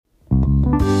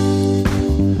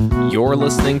You're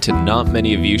listening to Not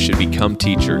Many of You Should Become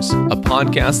Teachers, a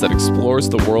podcast that explores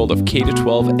the world of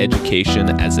K-12 education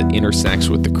as it intersects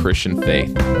with the Christian faith.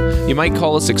 You might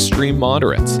call us extreme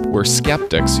moderates. We're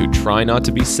skeptics who try not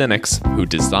to be cynics, who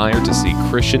desire to see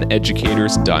Christian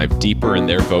educators dive deeper in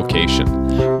their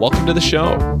vocation. Welcome to the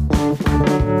show.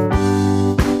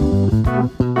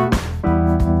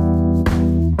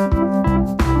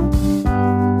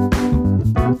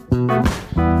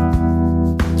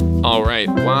 All right,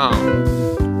 wow.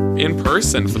 In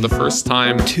person for the first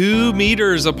time. 2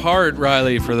 meters apart,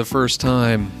 Riley, for the first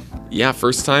time. Yeah,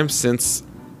 first time since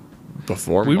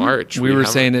before March. We were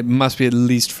saying it must be at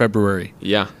least February.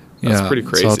 Yeah, that's pretty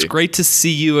crazy. So it's great to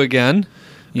see you again.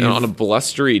 And on a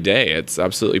blustery day. It's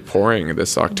absolutely pouring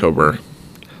this October.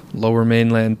 Lower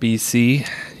mainland BC.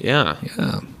 Yeah.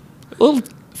 A little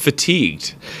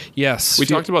fatigued. Yes. We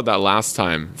talked about that last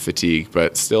time, fatigue,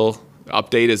 but still, the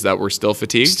update is that we're still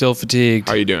fatigued? Still fatigued.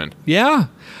 How are you doing? Yeah.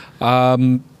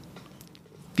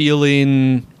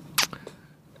 Feeling...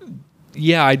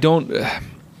 Yeah, I don't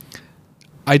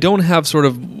have sort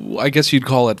of, I guess you'd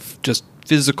call it just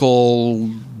physical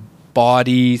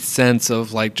body sense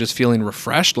of like just feeling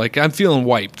refreshed. Like I'm feeling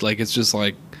wiped. Like it's just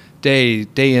like day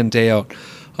in, day out.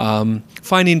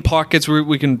 Finding pockets where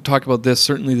we can talk about this.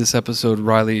 Certainly this episode,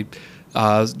 Riley,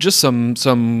 just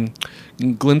some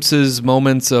glimpses,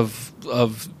 moments of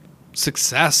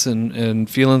success and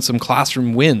feeling some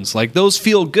classroom wins. Like those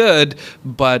feel good,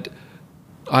 but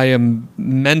I am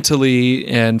mentally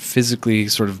and physically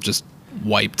sort of just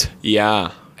wiped.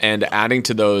 Yeah. And adding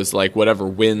to those, like whatever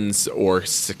wins or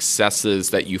successes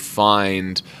that you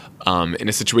find in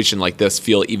a situation like this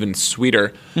feel even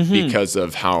sweeter because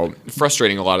of how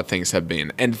frustrating a lot of things have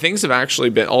been. And things have actually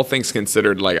been, all things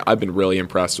considered, like I've been really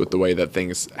impressed with the way that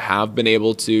things have been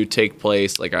able to take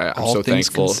place. Like I'm so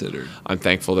thankful. Considered. I'm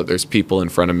thankful that there's people in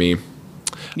front of me.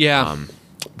 Yeah.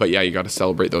 But yeah, you got to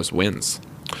celebrate those wins.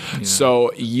 Yeah.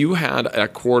 So you had a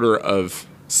quarter of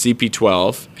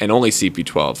CP12 and only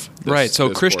CP12. Right. So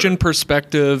Christian quarter.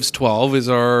 Perspectives 12 is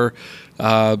our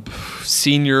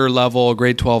senior level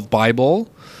grade 12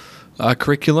 Bible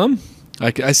curriculum.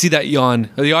 I see that yawn.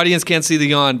 The audience can't see the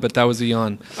yawn, but that was a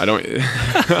yawn. I don't.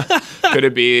 Could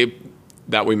it be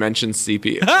that we mentioned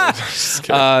CP?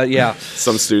 Yeah.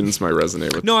 Some students might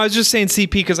resonate with. No, I was just saying CP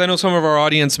because I know some of our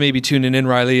audience may be tuning in,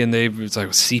 Riley, and it's like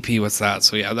CP. What's that?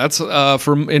 So yeah, that's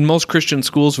in most Christian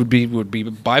schools would be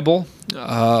Bible,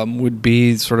 would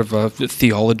be sort of a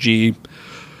theology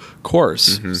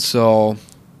course. Mm-hmm. So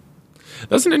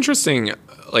that's an interesting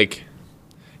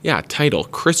title: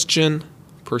 Christian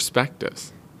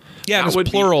Perspectives. Yeah, it's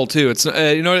plural too. It's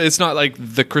it's not like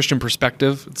the Christian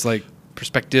perspective. It's like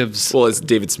perspectives. Well, as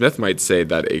David Smith might say,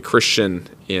 that a Christian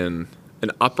in an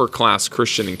upper class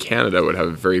Christian in Canada would have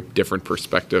a very different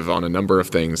perspective on a number of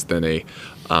things than a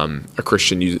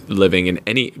Christian living in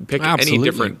any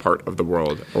different part of the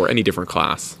world or any different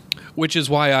class. Which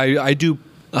is why I do.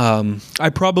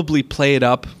 I probably play it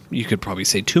up. You could probably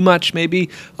say too much, maybe.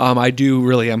 I do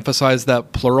really emphasize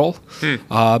that plural,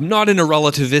 not in a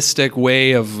relativistic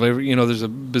way of there's a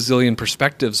bazillion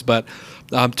perspectives, but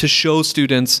to show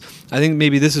students. I think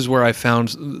maybe this is where I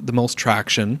found the most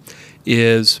traction.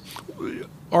 Is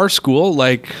our school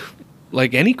like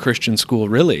any Christian school,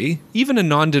 really, even a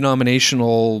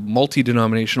non-denominational,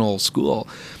 multi-denominational school,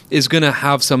 is going to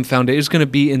have some foundation. Is going to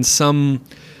be in some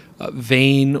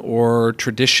vein or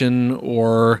tradition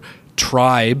or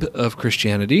tribe of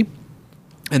Christianity,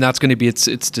 and that's going to be its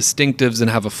distinctives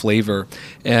and have a flavor.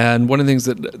 And one of the things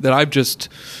that I've just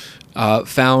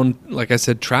found, like I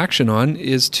said, traction on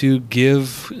is to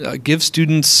give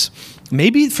students,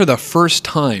 maybe for the first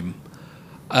time,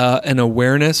 an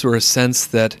awareness or a sense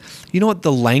that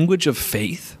the language of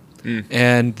faith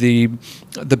and the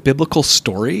biblical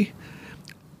story.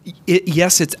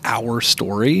 Yes, it's our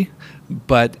story,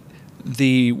 but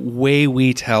the way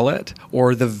we tell it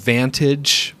or the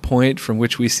vantage point from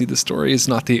which we see the story is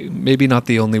maybe not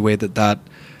the only way that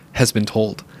has been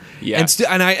told. Yes.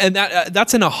 And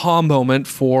that's an aha moment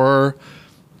for.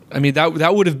 I mean,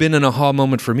 that would have been an aha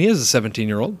moment for me as a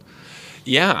 17-year-old.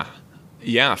 Yeah.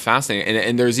 Yeah, fascinating.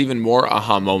 And there's even more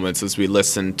aha moments as we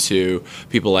listen to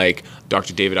people like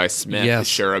Dr. David I. Smith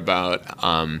share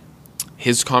about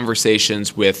his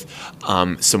conversations with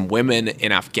some women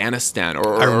in Afghanistan,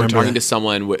 or talking to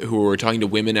someone who were talking to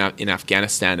women in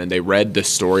Afghanistan, and they read the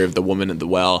story of the woman at the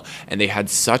well, and they had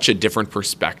such a different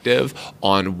perspective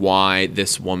on why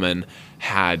this woman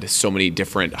had so many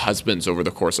different husbands over the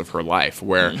course of her life,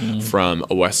 where from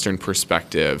a Western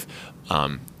perspective,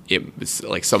 it was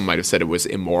like some might have said it was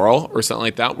immoral or something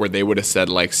like that, where they would have said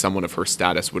like someone of her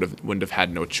status wouldn't have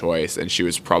had no choice, and she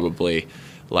was probably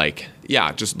like,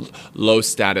 yeah, just low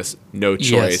status, no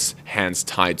choice, hands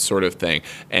tied sort of thing.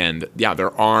 And yeah,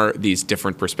 there are these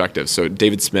different perspectives. So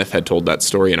David Smith had told that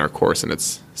story in our course, and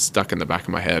it's stuck in the back of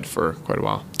my head for quite a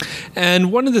while.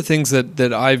 And one of the things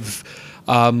that I've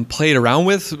played around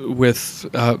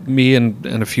with me and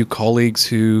a few colleagues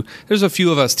who, there's a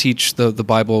few of us teach the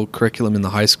Bible curriculum in the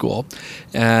high school.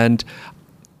 And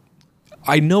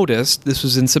I noticed, this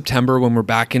was in September when we're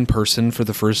back in person for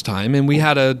the first time, and we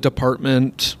had a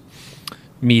department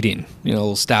meeting, a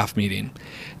little staff meeting.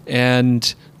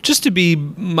 And just to be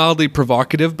mildly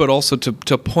provocative, but also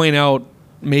to point out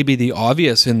maybe the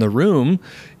obvious in the room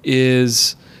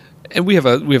is, and we have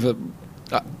a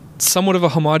somewhat of a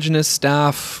homogenous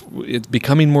staff. It's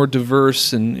becoming more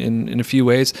diverse in a few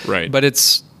ways, right? But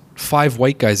it's 5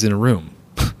 white guys in a room,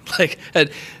 like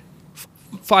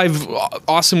 5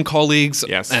 awesome colleagues.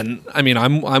 Yes. And I mean,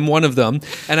 I'm one of them.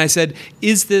 And I said,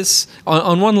 is this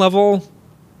on one level,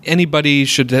 anybody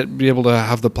should be able to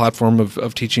have the platform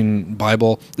of teaching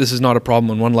Bible. This is not a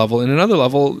problem on one level. And another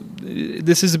level,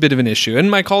 this is a bit of an issue. And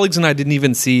my colleagues and I didn't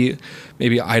even see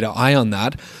maybe eye to eye on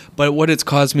that. But what it's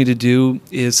caused me to do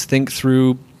is think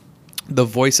through the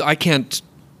voice. I can't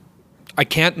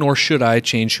nor should I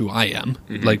change who I am,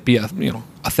 like be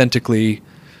authentically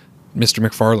Mr.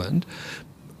 McFarland.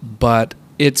 But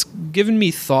it's given me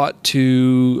thought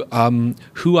to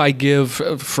who I give,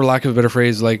 for lack of a better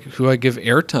phrase, like who I give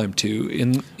airtime to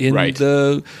in right.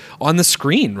 on the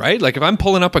screen, right? Like if I'm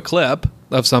pulling up a clip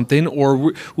of something,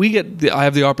 or I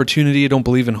have the opportunity. I don't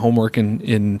believe in homework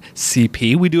in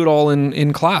CP. We do it all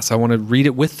in class. I want to read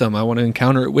it with them. I want to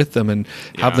encounter it with them and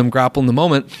have them grapple in the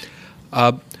moment.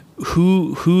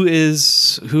 Who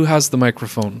has the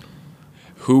microphone?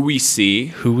 Who we see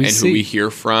who we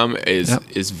hear from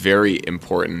is very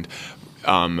important.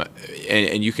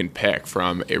 And you can pick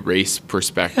from a race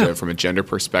perspective, from a gender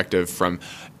perspective, from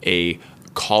a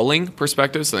calling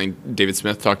perspective, something David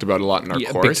Smith talked about a lot in our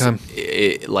course. Big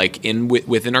time.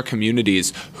 Within our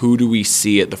communities, who do we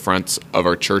see at the fronts of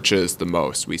our churches the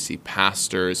most? We see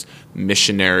pastors,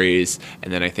 missionaries,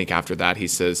 and then I think after that he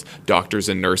says doctors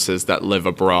and nurses that live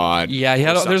abroad. Yeah,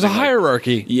 there's a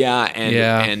hierarchy.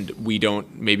 And we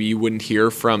don't. Maybe you wouldn't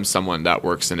hear from someone that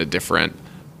works in a different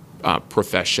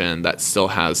profession that still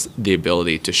has the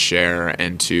ability to share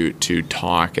and to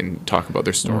talk about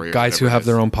their story. Or guys who have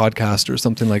their own podcast or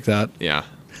something like that. Yeah.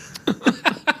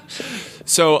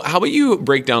 So how about you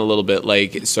break down a little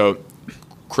bit, so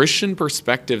Christian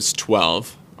Perspectives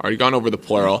 12, already gone over the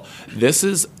plural. This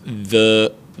is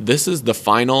the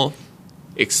final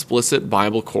explicit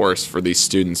Bible course for these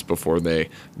students before they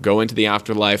go into the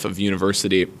afterlife of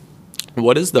university.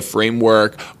 What is the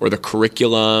framework or the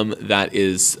curriculum that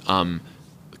is kind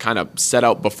of set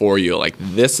out before you? Like,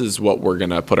 this is what we're going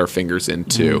to put our fingers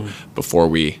into before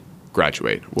we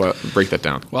graduate. Break that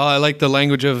down. Well, I like the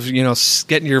language of,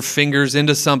 getting your fingers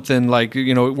into something, like,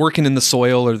 working in the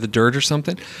soil or the dirt or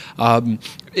something.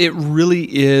 It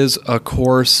really is a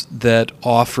course that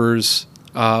offers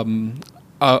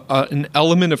an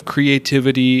element of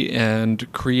creativity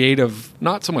and creative,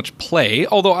 not so much play,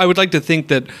 although I would like to think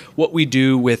that what we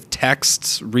do with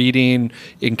texts, reading,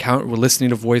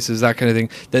 listening to voices, that kind of thing,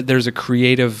 that there's a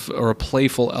creative or a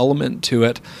playful element to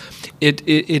it. It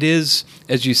is,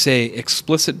 as you say,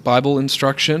 explicit Bible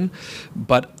instruction,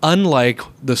 but unlike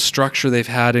the structure they've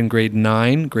had in grade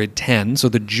 9, grade 10, so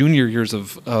the junior years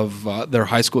of their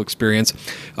high school experience,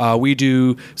 we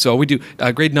do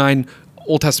grade 9,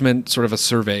 Old Testament, sort of a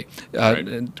survey.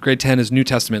 Right. Grade 10 is New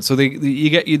Testament. So you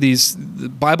get these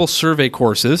Bible survey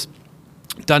courses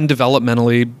done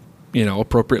developmentally,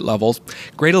 appropriate levels.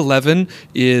 Grade 11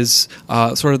 is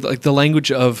sort of like the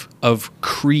language of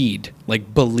creed,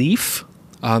 like belief.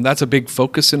 That's a big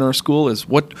focus in our school, is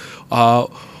what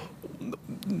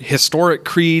historic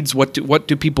creeds, what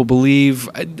do people believe,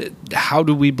 how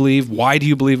do we believe, why do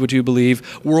you believe what you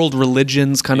believe. World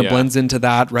religions kind of blends into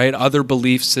that, right? Other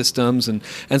belief systems, and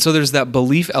so there's that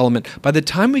belief element. By the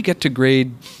time we get to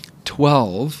grade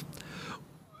 12,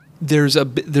 there's a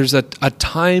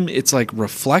time, it's like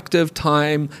reflective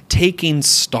time, taking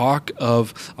stock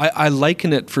of, I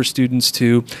liken it for students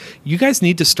to, you guys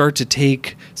need to start to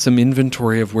take some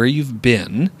inventory of where you've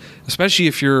been, especially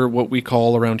if you're what we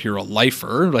call around here a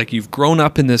lifer, like you've grown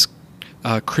up in this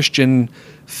Christian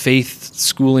faith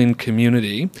schooling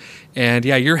community, and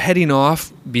you're heading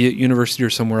off, be it university or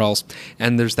somewhere else,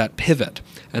 and there's that pivot.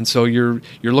 And so you're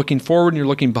looking forward and you're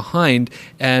looking behind,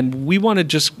 and we want to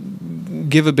just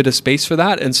give a bit of space for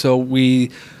that. And so we,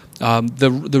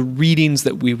 the readings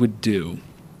that we would do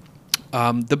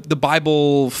the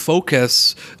Bible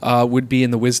focus would be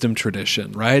in the wisdom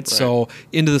tradition, right? So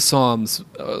into the Psalms,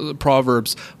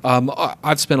 Proverbs.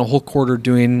 I've spent a whole quarter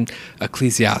doing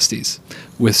Ecclesiastes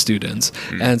with students,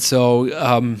 and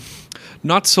so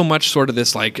not so much sort of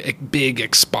this like big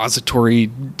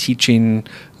expository teaching,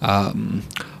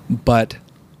 but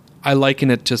I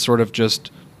liken it to sort of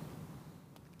just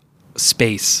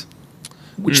space,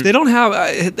 which they don't have.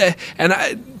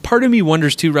 Part of me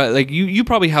wonders too, right? Like you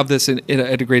probably have this at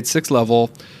a grade 6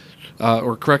 level,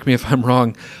 or correct me if I'm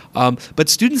wrong. But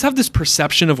students have this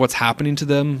perception of what's happening to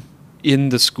them in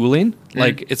the schooling.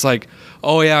 Like it's like,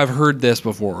 oh yeah, I've heard this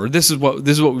before, or this is what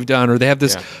we've done, or they have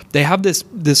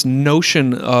this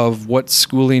notion of what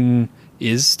schooling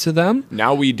is to them.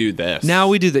 Now we do this. Now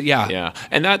we do that. Yeah. Yeah.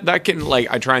 And that can, like,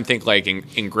 I try and think, like,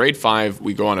 in grade 5,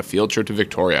 we go on a field trip to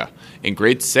Victoria. In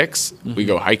grade 6, we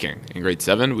go hiking. In grade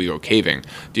 7, we go caving.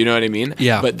 Do you know what I mean?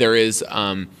 Yeah. But there is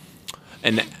an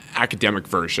academic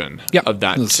version of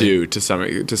that too, to some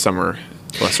or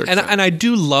lesser extent. And I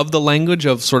do love the language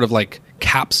of sort of like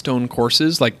capstone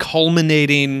courses, like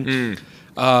culminating.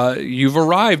 You've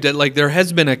arrived at, like, there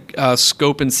has been a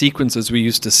scope and sequence, as we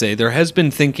used to say. There has been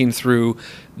thinking through,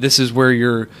 this is where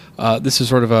you're, this is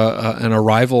sort of an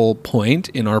arrival point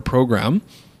in our program.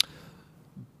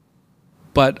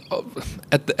 But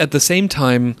at the same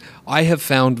time, I have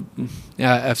found,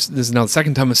 this is now the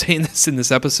second time I'm saying this in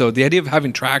this episode, the idea of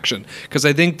having traction. Because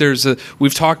I think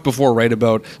we've talked before, right,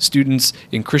 about students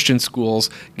in Christian schools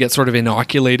get sort of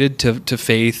inoculated to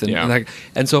faith.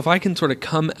 And so if I can sort of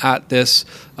come at this,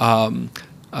 I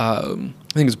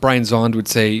think as Brian Zond would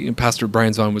say, Pastor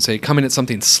Brian Zond would say, coming at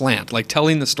something slant, like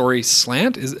telling the story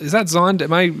slant. Is that Zond?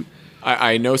 Am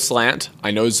I know slant. I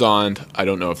know Zond. I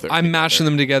don't know if they're. I'm mashing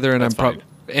them together, and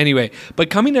anyway. But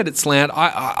coming at it slant,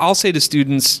 I'll say to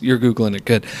students, you're googling it,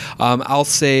 good. I'll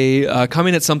say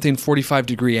coming at something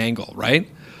 45-degree angle, right?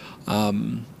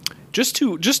 Just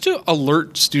to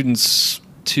alert students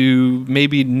to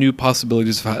maybe new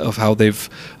possibilities of how they've.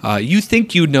 You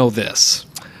think you know this.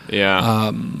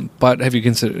 Yeah. But have you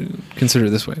considered it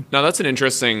this way? Now, that's an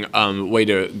interesting way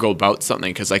to go about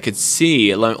something, because I could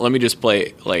see, let me just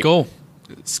play like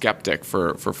skeptic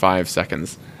for 5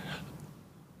 seconds,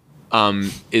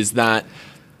 is that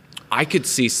I could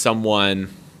see someone,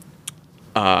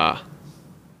 if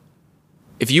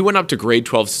you went up to grade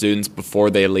 12 students before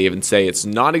they leave and say, it's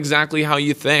not exactly how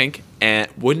you think, and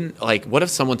what if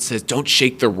someone says, don't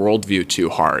shake their worldview too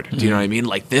hard? Do you know what I mean?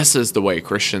 Like, this is the way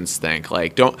Christians think.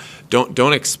 Like,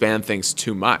 don't expand things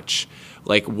too much.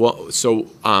 Like, what? So,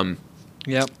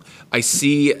 yep.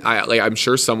 I'm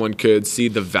sure someone could see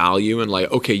the value in,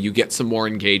 like, okay, you get some more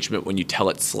engagement when you tell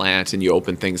it slant and you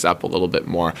open things up a little bit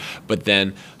more. But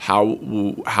then how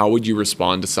would you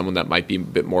respond to someone that might be a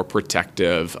bit more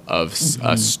protective of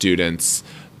students?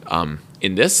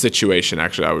 In this situation,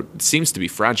 actually, it seems to be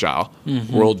fragile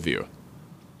worldview.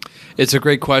 It's a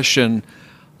great question.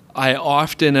 I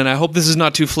often, and I hope this is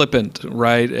not too flippant,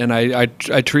 right? And I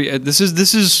treat this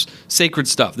is sacred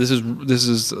stuff. This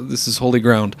is holy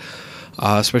ground,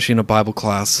 especially in a Bible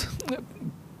class.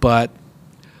 But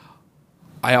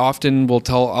I often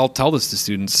I'll tell this to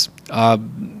students.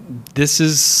 This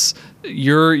is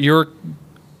your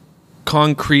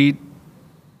concrete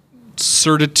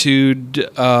certitude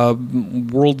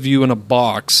worldview in a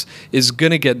box is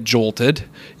going to get jolted.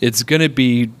 It's going to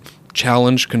be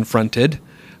challenged, confronted.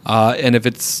 And if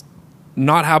it's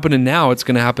not happening now, it's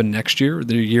going to happen next year, or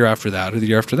the year after that, or the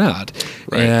year after that.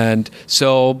 Right. And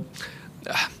so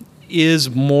is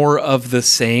more of the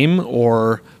same,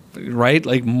 or, right,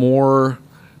 like more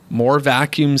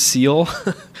vacuum seal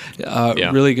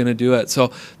really going to do it?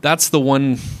 So that's the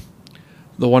one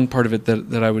part of it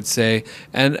that I would say.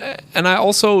 And I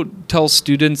also tell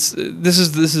students, this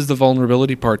is the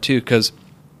vulnerability part too, because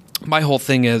my whole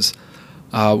thing is,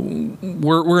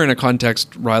 we're in a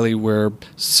context, Riley, where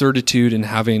certitude and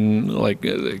having like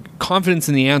confidence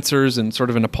in the answers and sort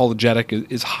of an apologetic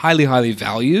is highly, highly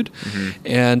valued.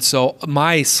 And so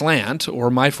my slant,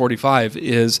 or my 45,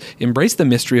 is embrace the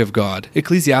mystery of God.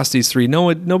 Ecclesiastes 3.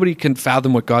 Nobody can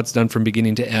fathom what God's done from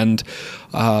beginning to end.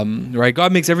 Right?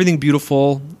 God makes everything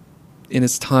beautiful in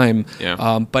its time,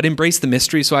 but embrace the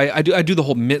mystery. So I do the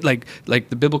whole like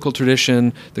the biblical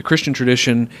tradition, the Christian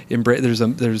tradition.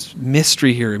 There's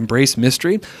mystery here. Embrace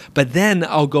mystery. But then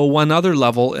I'll go one other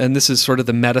level, and this is sort of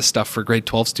the meta stuff for grade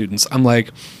 12 students. I'm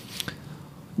like,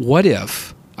 what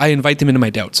if I invite them into my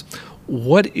doubts?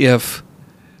 What if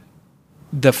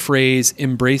the phrase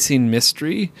embracing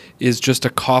mystery is just a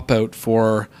cop-out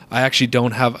for I actually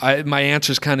don't have my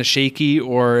answer's kind of shaky,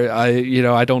 or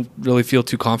I don't really feel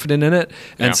too confident in it,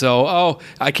 and so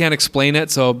I can't explain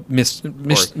it, so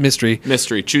mystery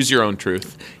choose your own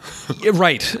truth.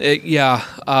 Right.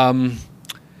 And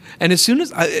as soon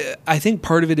as I think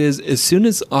part of it is, as soon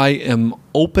as I am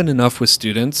open enough with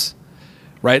students,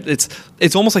 right,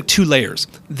 it's almost like two layers.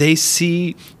 They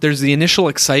see there's the initial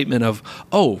excitement of,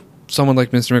 someone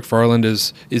like Mr. McFarland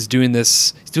is doing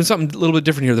this. He's doing something a little bit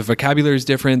different here. The vocabulary is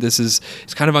different. It's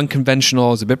kind of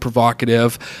unconventional. It's a bit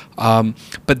provocative.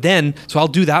 But then, so I'll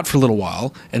do that for a little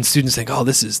while, and students think,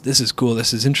 this is cool.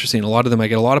 This is interesting. A lot of them, I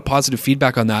get a lot of positive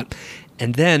feedback on that.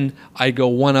 And then I go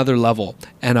one other level,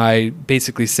 and I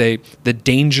basically say the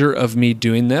danger of me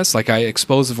doing this. Like I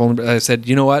expose the vulnerability. I said,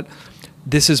 you know what?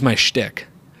 This is my shtick.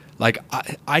 Like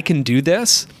I can do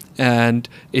this, and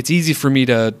it's easy for me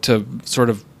to sort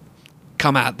of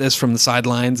come at this from the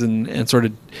sidelines and sort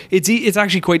of it's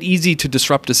actually quite easy to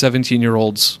disrupt a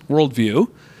 17-year-old's worldview.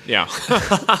 Yeah.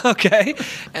 Okay.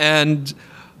 And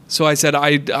so I said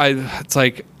it's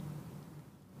like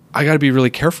I got to be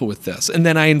really careful with this. And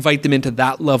then I invite them into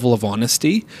that level of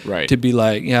honesty, right, to be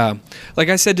like, like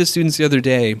I said to students the other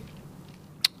day,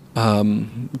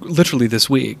 literally this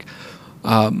week,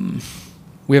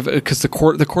 we have, because the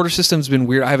quarter system's been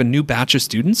weird. I have a new batch of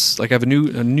students. Like I have a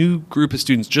new group of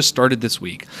students just started this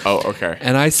week. Oh, okay.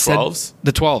 And I said 12s?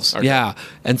 The 12s, okay. Yeah.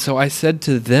 And so I said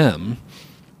to them,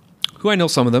 who I know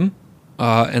some of them,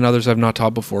 and others I've not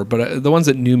taught before, but the ones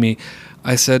that knew me,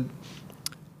 I said,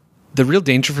 the real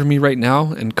danger for me right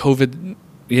now, and COVID,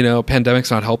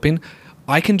 pandemic's not helping,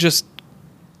 I can just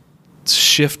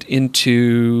shift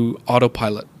into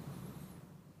autopilot.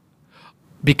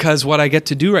 Because what I get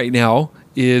to do right now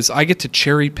is I get to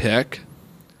cherry pick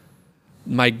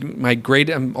my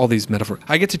great, all these metaphors.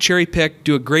 I get to cherry pick,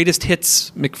 do a greatest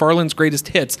hits, McFarland's greatest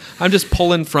hits. I'm just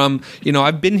pulling from,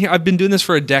 I've been doing this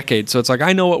for a decade, so it's like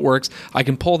I know what works. I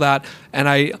can pull that, and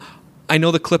I know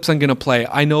the clips I'm going to play.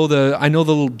 I know the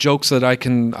little jokes that I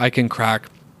can crack.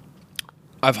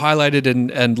 I've highlighted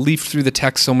and leafed through the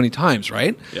text so many times,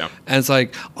 right? Yeah. And it's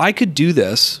like I could do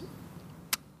this,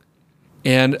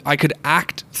 and I could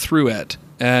act through it.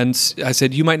 And I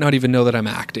said, you might not even know that I'm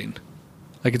acting.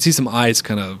 I could see some eyes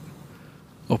kind of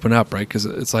open up, right? Because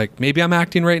it's like, maybe I'm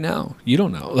acting right now. You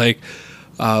don't know. Like,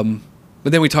 but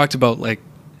then we talked about like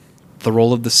the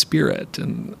role of the Spirit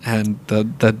and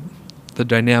the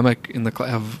dynamic in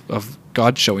of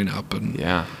God showing up. And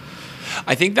yeah,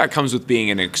 I think that comes with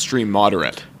being an extreme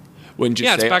moderate. Wouldn't you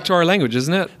say? It's back to our language,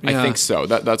 isn't it? I think so.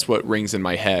 That's what rings in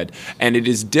my head. And it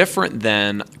is different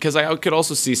than, because I could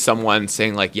also see someone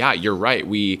saying like, yeah, you're right.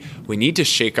 We need to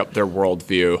shake up their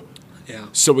worldview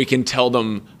so we can tell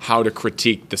them how to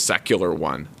critique the secular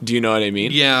one. Do you know what I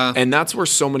mean? Yeah. And that's where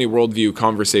so many worldview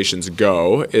conversations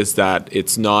go, is that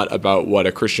it's not about what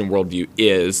a Christian worldview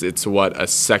is. It's what a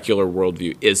secular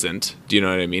worldview isn't. Do you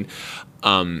know what I mean?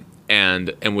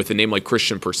 And with a name like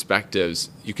Christian Perspectives,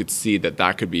 you could see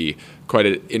that could be quite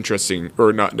an interesting,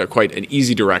 or not quite an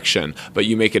easy direction, but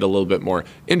you make it a little bit more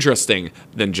interesting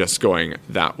than just going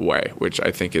that way, which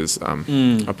I think is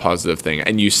a positive thing.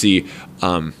 And you see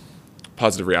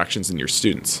positive reactions in your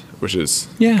students, which is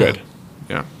good.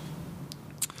 Yeah.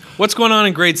 What's going on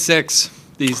in grade 6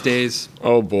 these days?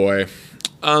 Oh, boy.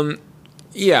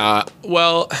 Yeah,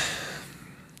 well...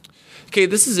 Okay,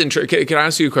 this is interesting. Can I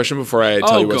ask you a question before I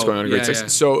tell you what's going on in grade 6? Yeah.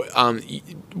 So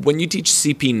when you teach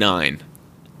CP9...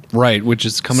 Right, which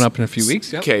is coming up in a few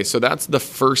weeks. Yep. Okay, so that's the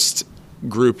first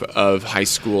group of high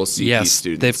school CP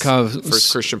students. They've come...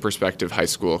 First Christian Perspective high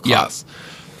school class. Yeah.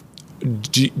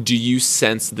 Do you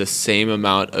sense the same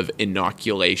amount of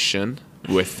inoculation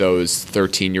with those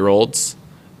 13-year-olds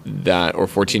or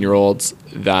 14-year-olds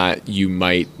that you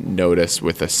might notice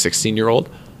with a 16-year-old?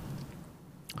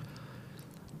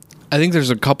 I think there's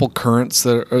a couple currents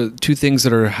two things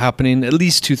that are happening. At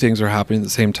least two things are happening at the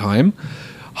same time.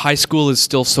 High school is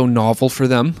still so novel for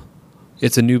them.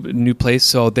 It's a new place,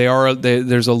 so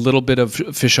there's a little bit of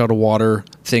fish out of water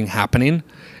thing happening,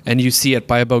 and you see it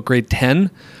by about grade 10.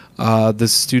 The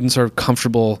students are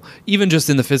comfortable, even just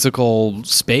in the physical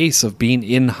space of being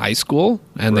in high school,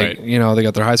 and they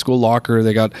got their high school locker.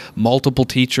 They got multiple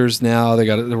teachers now.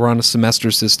 We're on a semester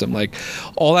system. Like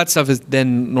all that stuff is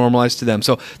then normalized to them.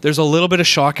 So there's a little bit of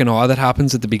shock and awe that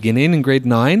happens at the beginning in grade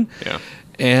 9. Yeah.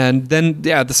 And then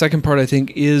the second part I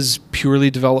think is purely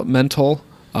developmental.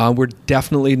 We're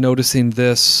definitely noticing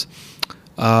this.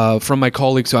 From my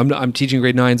colleagues, so I'm teaching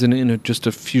grade 9s in just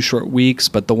a few short weeks,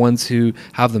 but the ones who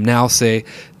have them now say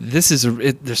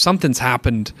there's something's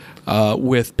happened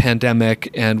with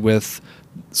pandemic and with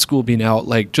school being out,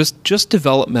 like just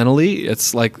developmentally,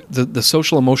 it's like the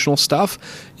social emotional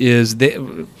stuff is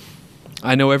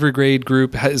I know every grade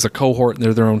group is a cohort and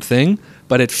they're their own thing,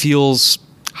 but it feels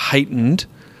heightened.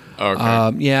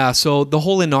 Okay. So the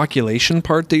whole inoculation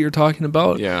part that you're talking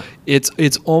about,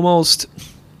 it's almost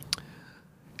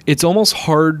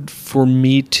hard for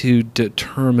me to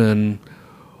determine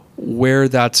where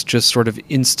that's just sort of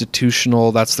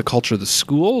institutional, that's the culture of the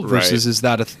school, versus is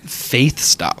that a faith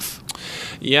stuff?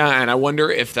 Yeah, and I wonder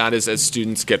if that is, as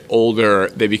students get older,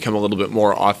 they become a little bit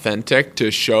more authentic to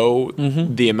show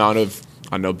the amount of,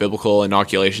 I don't know, biblical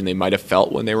inoculation they might have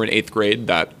felt when they were in 8th grade.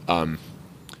 That, I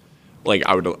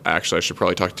should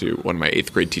probably talk to one of my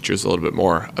 8th grade teachers a little bit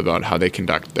more about how they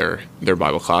conduct their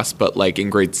Bible class. But like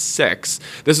in grade 6,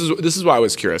 this is why I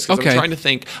was curious, because I'm trying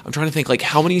to think like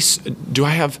how many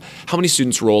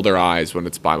students roll their eyes when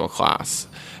it's Bible class?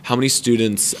 How many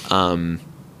students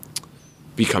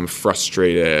become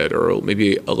frustrated or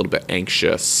maybe a little bit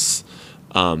anxious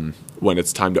when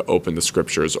it's time to open the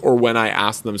scriptures, or when I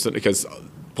ask them something, because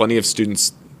plenty of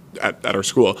students at our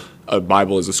school, a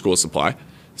Bible is a school supply,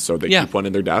 so they keep one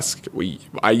in their desk.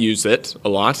 I use it a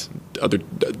lot. Other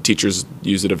teachers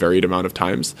use it a varied amount of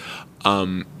times.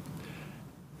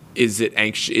 Is it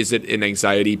an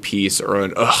anxiety piece or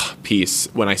an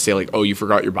piece when I say like, oh, you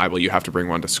forgot your Bible, you have to bring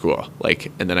one to school, like,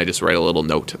 and then I just write a little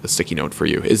note, a sticky note for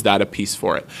you? Is that a piece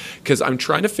for it? Because I'm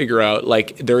trying to figure out,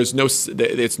 like,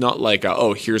 it's not like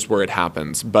here's where it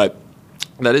happens, but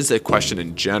that is a question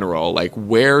in general. Like,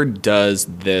 where does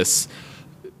this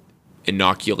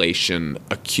inoculation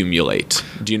accumulate?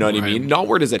 Do you know what I mean? Not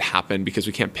where does it happen, because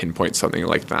we can't pinpoint something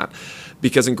like that.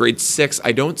 Because in grade 6,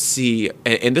 I don't see,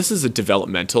 and this is a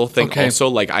developmental thing also,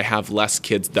 like I have less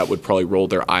kids that would probably roll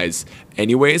their eyes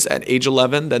anyways at age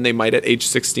 11 than they might at age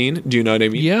 16. Do you know what I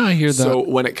mean? Yeah, I hear that. So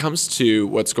when it comes to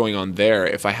what's going on there,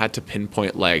 if I had to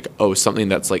pinpoint like, something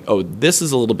that's like, this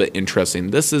is a little bit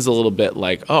interesting, this is a little bit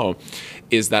like,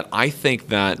 is that I think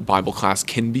that Bible class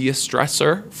can be a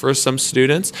stressor for some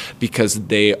students because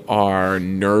they are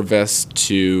nervous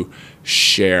to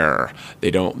share.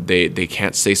 They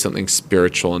can't say something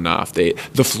spiritual enough. The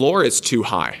floor is too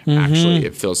high, actually,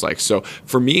 it feels like. So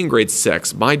for me in grade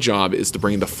 6, my job is to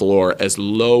bring the floor as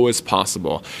low as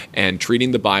possible, and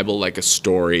treating the Bible like a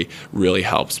story really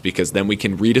helps, because then we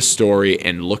can read a story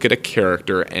and look at a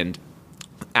character and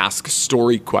ask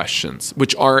story questions,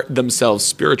 which are themselves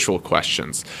spiritual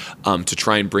questions, to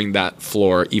try and bring that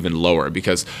floor even lower.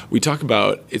 Because we talk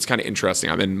about, it's kind of interesting,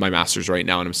 I'm in my master's right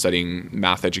now and I'm studying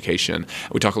math education.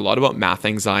 We talk a lot about math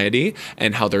anxiety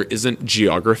and how there isn't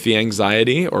geography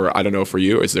anxiety, or I don't know for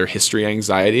you, is there history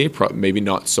anxiety? Maybe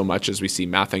not so much as we see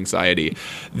math anxiety.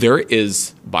 There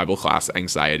is Bible class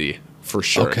anxiety for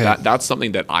sure. Okay. That's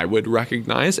something that I would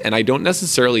recognize, and I don't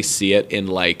necessarily see it in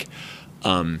like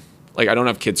I don't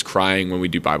have kids crying when we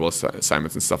do Bible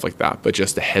assignments and stuff like that, but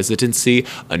just a hesitancy,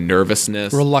 a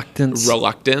nervousness,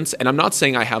 reluctance. And I'm not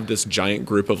saying I have this giant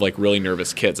group of like really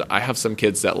nervous kids. I have some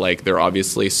kids that like, they're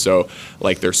obviously so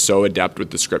like, they're so adept with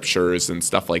the scriptures and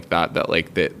stuff like that, that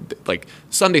like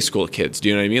Sunday school kids, do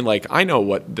you know what I mean? Like, I know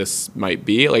what this might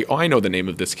be. Like, I know the name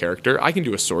of this character. I can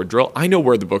do a sword drill. I know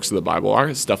where the books of the Bible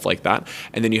are, stuff like that.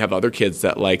 And then you have other kids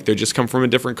that like, they just come from a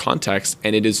different context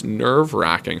and it is nerve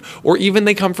wracking, or even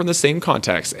they come from the same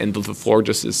context and the floor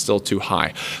just is still too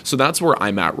high. So that's where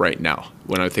I'm at right now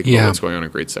when I think about what's going on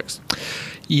in grade 6.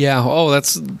 Yeah. Oh,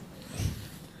 that's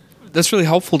really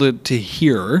helpful to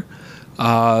hear.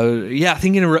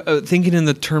 Thinking in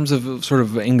the terms of sort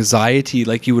of anxiety,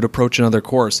 like you would approach another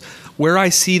course. Where I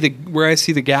see the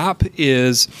gap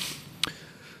is,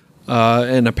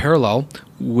 in a parallel,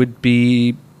 would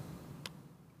be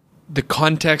the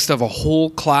context of a whole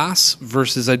class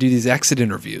versus I do these exit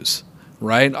interviews.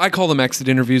 Right, I call them exit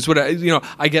interviews.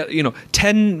 I get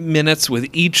 10 minutes with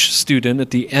each student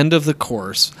at the end of the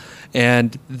course,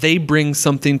 and they bring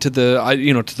something to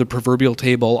the proverbial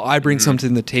table. I bring something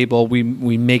to the table. We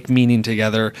make meaning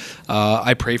together.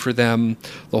 I pray for them.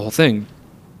 The whole thing.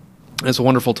 It's a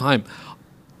wonderful time.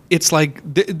 It's like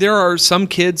there are some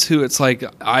kids who it's like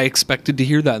I expected to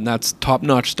hear that, and that's top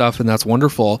notch stuff, and that's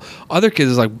wonderful. Other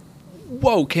kids is like,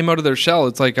 whoa, came out of their shell.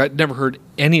 It's like I'd never heard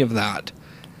any of that.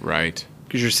 Right.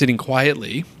 Because you're sitting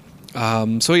quietly.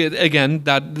 Again,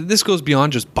 this goes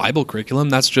beyond just Bible curriculum.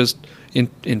 That's just in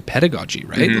pedagogy,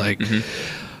 right?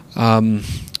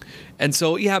 And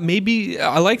so, maybe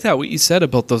I like that what you said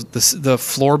about the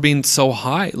floor being so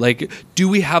high. Like, do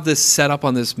we have this set up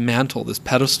on this mantle, this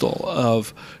pedestal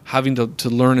of having to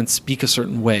learn and speak a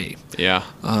certain way? Yeah.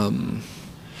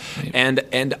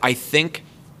 And I think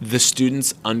the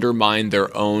students undermine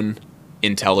their own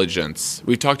intelligence.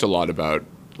 We've talked a lot about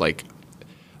like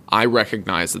I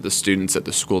recognize that the students at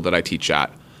the school that I teach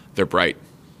at, they're bright.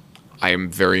 I am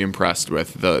very impressed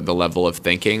with the level of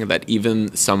thinking that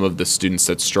even some of the students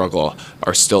that struggle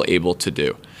are still able to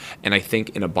do. And I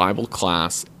think in a Bible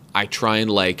class, I try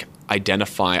and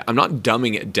identify, I'm not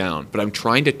dumbing it down, but I'm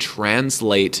trying to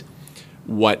translate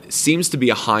what seems to be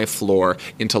a high floor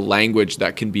into language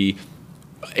that can be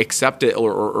accepted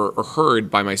or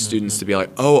heard by my students to be like,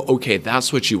 oh, okay,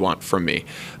 that's what you want from me.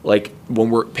 Like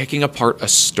when we're picking apart a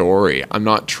story, I'm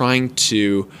not trying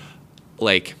to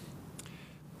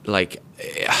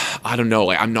I don't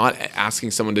know, I'm not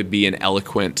asking someone to be an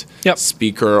eloquent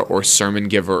speaker or sermon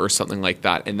giver or something like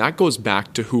that. And that goes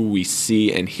back to who we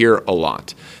see and hear a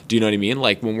lot. Do you know what I mean?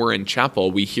 Like when we're in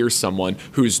chapel, we hear someone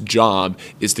whose job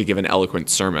is to give an eloquent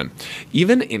sermon.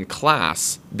 Even in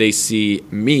class, they see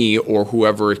me or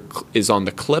whoever is on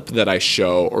the clip that I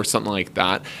show or something like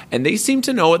that, and they seem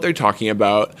to know what they're talking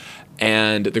about.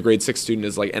 And the grade 6 student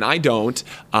is like, and I don't,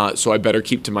 so I better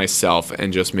keep to myself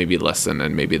and just maybe listen,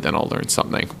 and maybe then I'll learn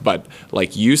something. But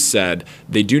like you said,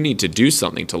 they do need to do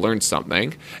something to learn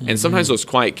something. And sometimes those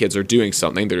quiet kids are doing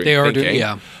something. They're thinking.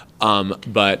 Yeah.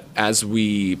 But as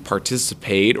we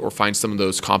participate or find some of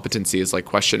those competencies like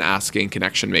question asking,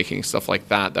 connection making, stuff like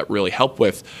that, that really help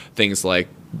with things like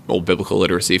old biblical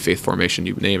literacy, faith formation,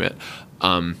 you name it,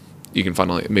 you can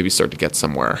finally maybe start to get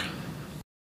somewhere.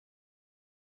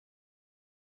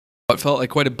 It felt like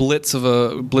quite a blitz of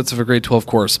a grade 12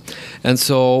 course. And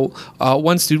so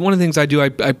one of the things I do, I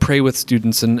pray with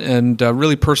students and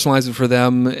really personalize it for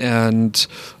them and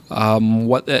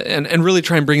really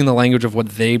try and bring in the language of what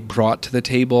they brought to the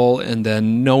table, and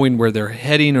then knowing where they're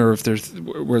heading or if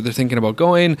where they're thinking about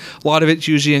going. A lot of it's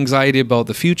usually anxiety about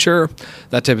the future,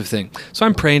 that type of thing. So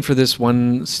I'm praying for this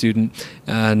one student,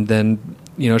 and then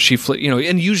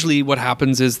and usually what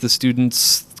happens is the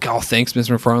students, oh, thanks,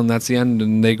 Mr. McFarland, that's the end,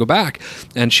 and they go back.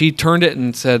 And she turned it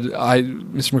and said,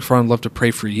 Mr. McFarland, I'd love to pray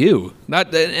for you.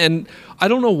 And I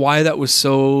don't know why that was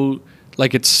so,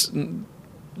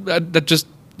 that just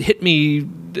hit me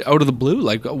out of the blue.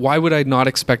 Like, why would I not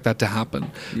expect that to happen?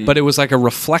 But it was like a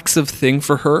reflexive thing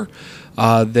for her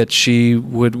that she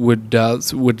would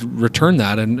return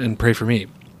that and pray for me.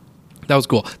 That was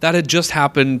cool. That had just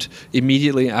happened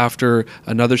immediately after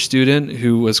another student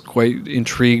who was quite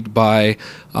intrigued by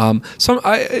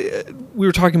we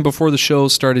were talking before the show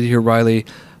started here, Riley.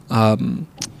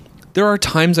 There are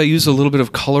times I use a little bit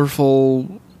of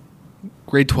colorful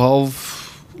grade 12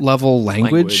 level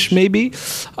language. Maybe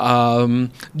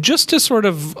just to sort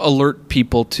of alert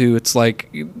people to, it's like,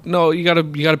 no, you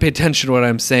gotta pay attention to what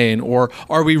I'm saying, or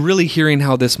are we really hearing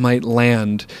how this might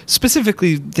land,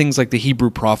 specifically things like the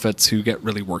Hebrew prophets who get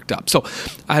really worked up. So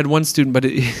I had one student, but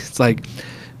it's like,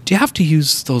 do you have to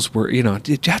use those words,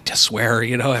 do you have to swear,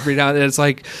 every now and then? It's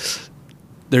like,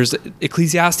 there's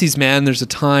Ecclesiastes, man, there's a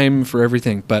time for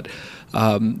everything. But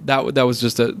that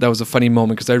was a funny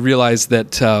moment, because I realized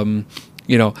that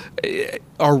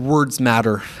our words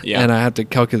matter, and I have to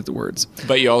calculate the words.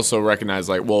 But you also recognize,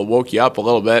 it woke you up a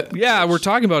little bit. Yeah, we're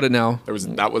talking about it now.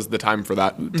 That was the time for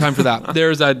that.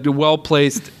 There's a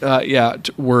well-placed,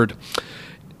 word.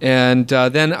 And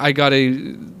then I got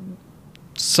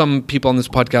some people on this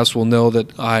podcast will know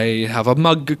that I have a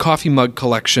coffee mug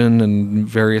collection and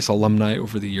various alumni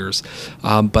over the years.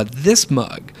 But this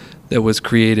mug that was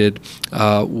created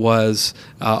was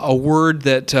a word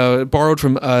that borrowed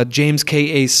from James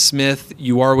K.A. Smith,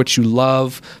 "You are what you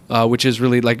love," which is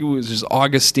really it was just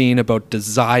Augustine about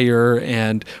desire,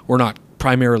 and we're not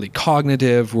primarily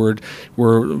cognitive. We're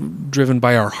driven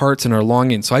by our hearts and our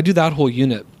longings. So I do that whole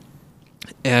unit,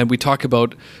 and we talk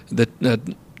about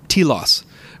the telos.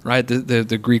 Right,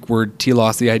 the Greek word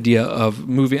telos, the idea of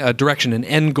moving a direction, an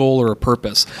end goal, or a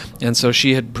purpose. And so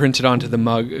she had printed onto the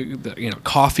mug,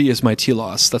 coffee is my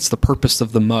telos. That's the purpose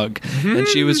of the mug. Mm-hmm. And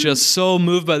she was just so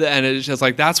moved by that, and it's just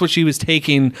like that's what she was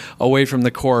taking away from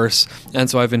the course. And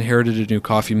so I've inherited a new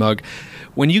coffee mug.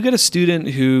 When you get a student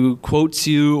who quotes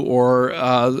you or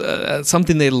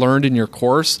something they learned in your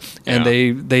course, and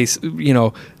they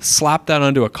slap that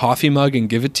onto a coffee mug and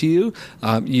give it to you,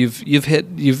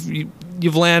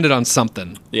 you've landed on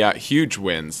something. Yeah, huge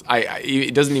wins.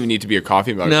 It doesn't even need to be a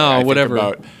coffee mug. No,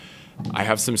 whatever. I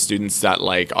have some students that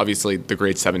obviously the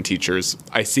grade 7 teachers,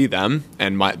 I see them,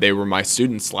 and they were my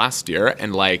students last year,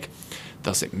 and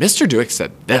they'll say, Mr. Duick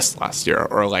said this last year,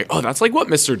 or oh, that's what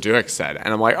Mr. Duick said.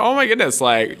 And I'm like, oh my goodness,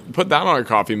 put that on a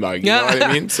coffee mug. You know what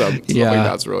I mean? So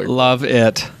that's really cool. Love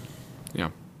it. Yeah.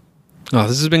 Oh,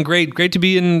 this has been great. Great to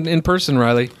be in person,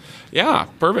 Riley. Yeah,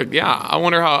 perfect. Yeah,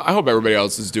 I hope everybody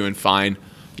else is doing fine.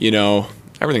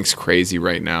 everything's crazy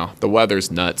right now. The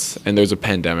weather's nuts, and there's a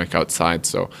pandemic outside.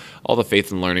 So all the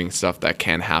faith and learning stuff that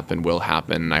can happen will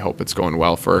happen. And I hope it's going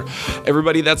well for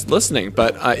everybody that's listening.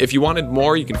 But if you wanted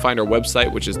more, you can find our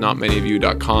website, which is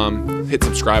notmanyofyou.com. Hit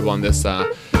subscribe on this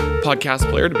podcast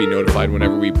player to be notified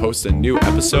whenever we post a new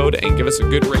episode, and give us a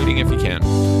good rating if you can.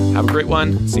 Have a great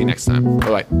one. See you next time.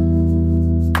 Bye-bye.